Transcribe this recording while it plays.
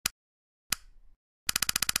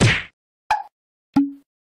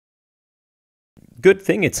good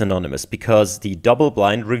thing it's anonymous, because the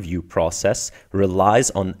double-blind review process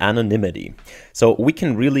relies on anonymity. So we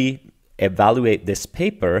can really evaluate this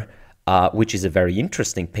paper, which is a very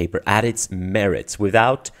interesting paper, at its merits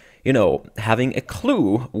without, you know, having a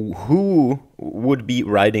clue who would be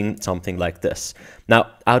writing something like this.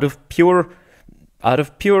 Now, out of pure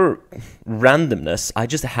randomness, I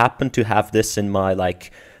just happen to have this in my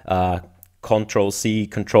like Control-C,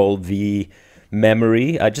 Control-V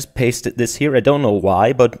memory. I just pasted this here. I don't know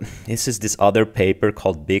why, but this is this other paper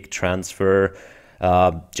called Big Transfer,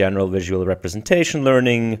 General Visual Representation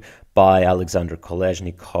Learning by Alexander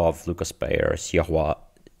Kolesnikov, Lucas Bayer, Xiahua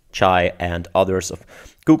Chai, and others of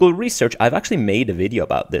Google Research. I've actually made a video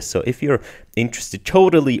about this, so if you're interested,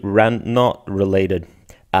 totally not related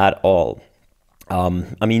at all.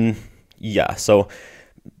 I mean, yeah, so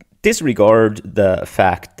disregard the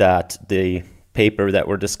fact that the paper that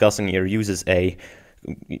we're discussing here uses a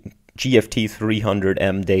GFT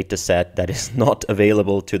 300M dataset that is not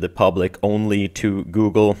available to the public, only to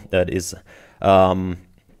Google. That is, and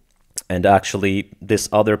actually this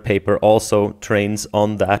other paper also trains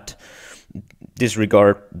on that.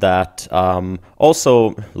 Disregard that.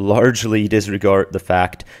 Also largely disregard the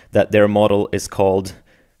fact that their model is called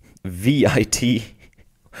VIT,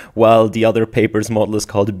 while the other paper's model is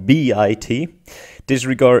called BIT.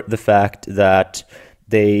 Disregard the fact that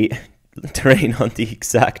they train on the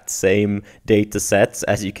exact same data sets,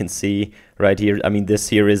 as you can see right here. I mean, this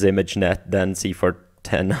here is ImageNet, then C for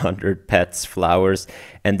 1000 pets, flowers,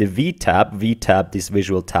 and the VTAB, this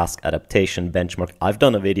visual task adaptation benchmark. I've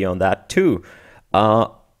done a video on that too,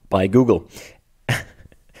 by Google.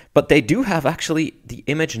 But they do have actually the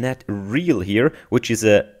ImageNet Real here, which is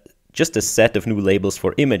just a set of new labels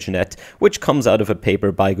for ImageNet, which comes out of a paper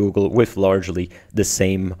by Google with largely the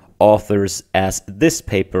same authors as this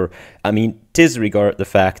paper. I mean, disregard the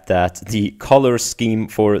fact that the color scheme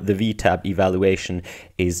for the VTAB evaluation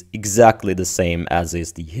is exactly the same as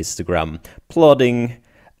is the histogram plotting.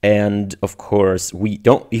 And of course, we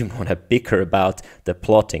don't even want to bicker about the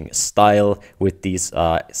plotting style with these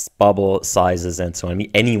bubble sizes and so on. I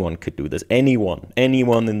mean, anyone could do this. Anyone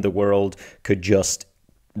in the world could just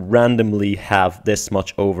randomly have this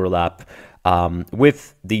much overlap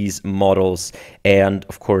with these models, and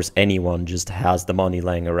of course anyone just has the money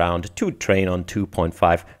laying around to train on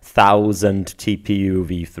 2,500 TPU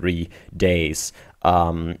v3 days,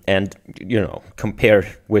 and you know, compare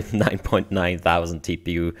with 9,900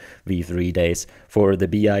 TPU v3 days for the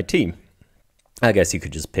BIT. I guess you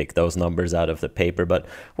could just pick those numbers out of the paper, but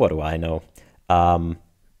what do I know?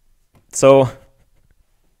 So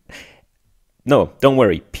no, don't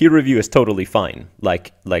worry. Peer review is totally fine.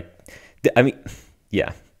 I mean,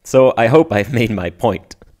 yeah. So I hope I've made my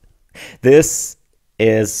point. This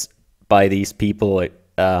is by these people,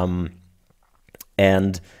 and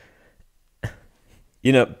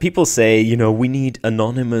you know, people say, you know, we need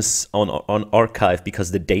anonymous on archive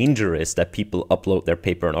because the danger is that people upload their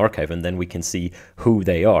paper on archive and then we can see who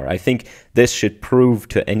they are. I think this should prove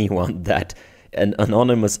to anyone that an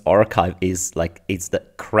anonymous archive is like, it's the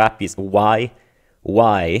crappiest.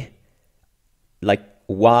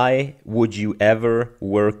 Why would you ever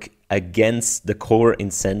work against the core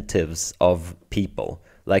incentives of people?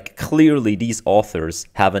 Like, clearly these authors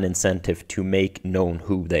have an incentive to make known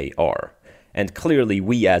who they are. And clearly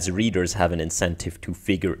we as readers have an incentive to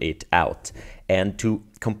figure it out. And to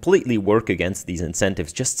completely work against these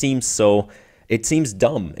incentives just seems so... It seems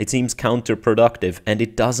dumb, it seems counterproductive, and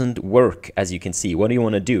it doesn't work, as you can see. What do you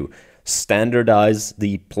want to do? Standardize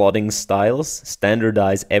the plotting styles?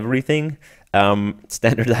 Standardize everything?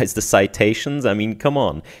 Standardize the citations? I mean, come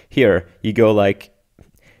on. Here, you go like,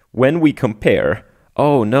 when we compare,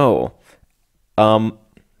 oh no,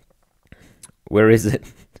 where is it?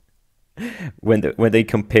 When they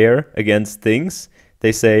compare against things,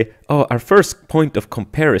 they say, oh, our first point of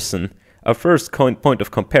comparison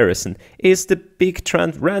is the big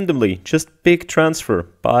randomly, just big transfer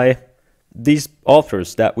by these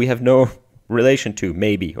authors that we have no relation to,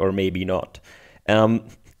 maybe or maybe not.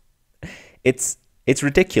 It's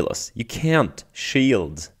ridiculous. You can't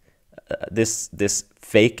shield this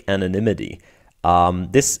fake anonymity.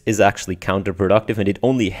 This is actually counterproductive, and it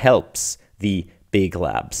only helps the big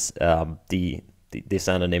labs, this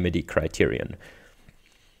anonymity criterion.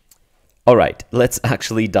 All right, let's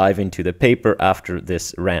actually dive into the paper after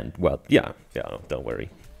this rant. Well, yeah, don't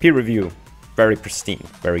worry. Peer review, very pristine,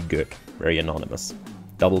 very good, very anonymous.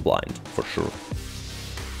 Double blind, for sure.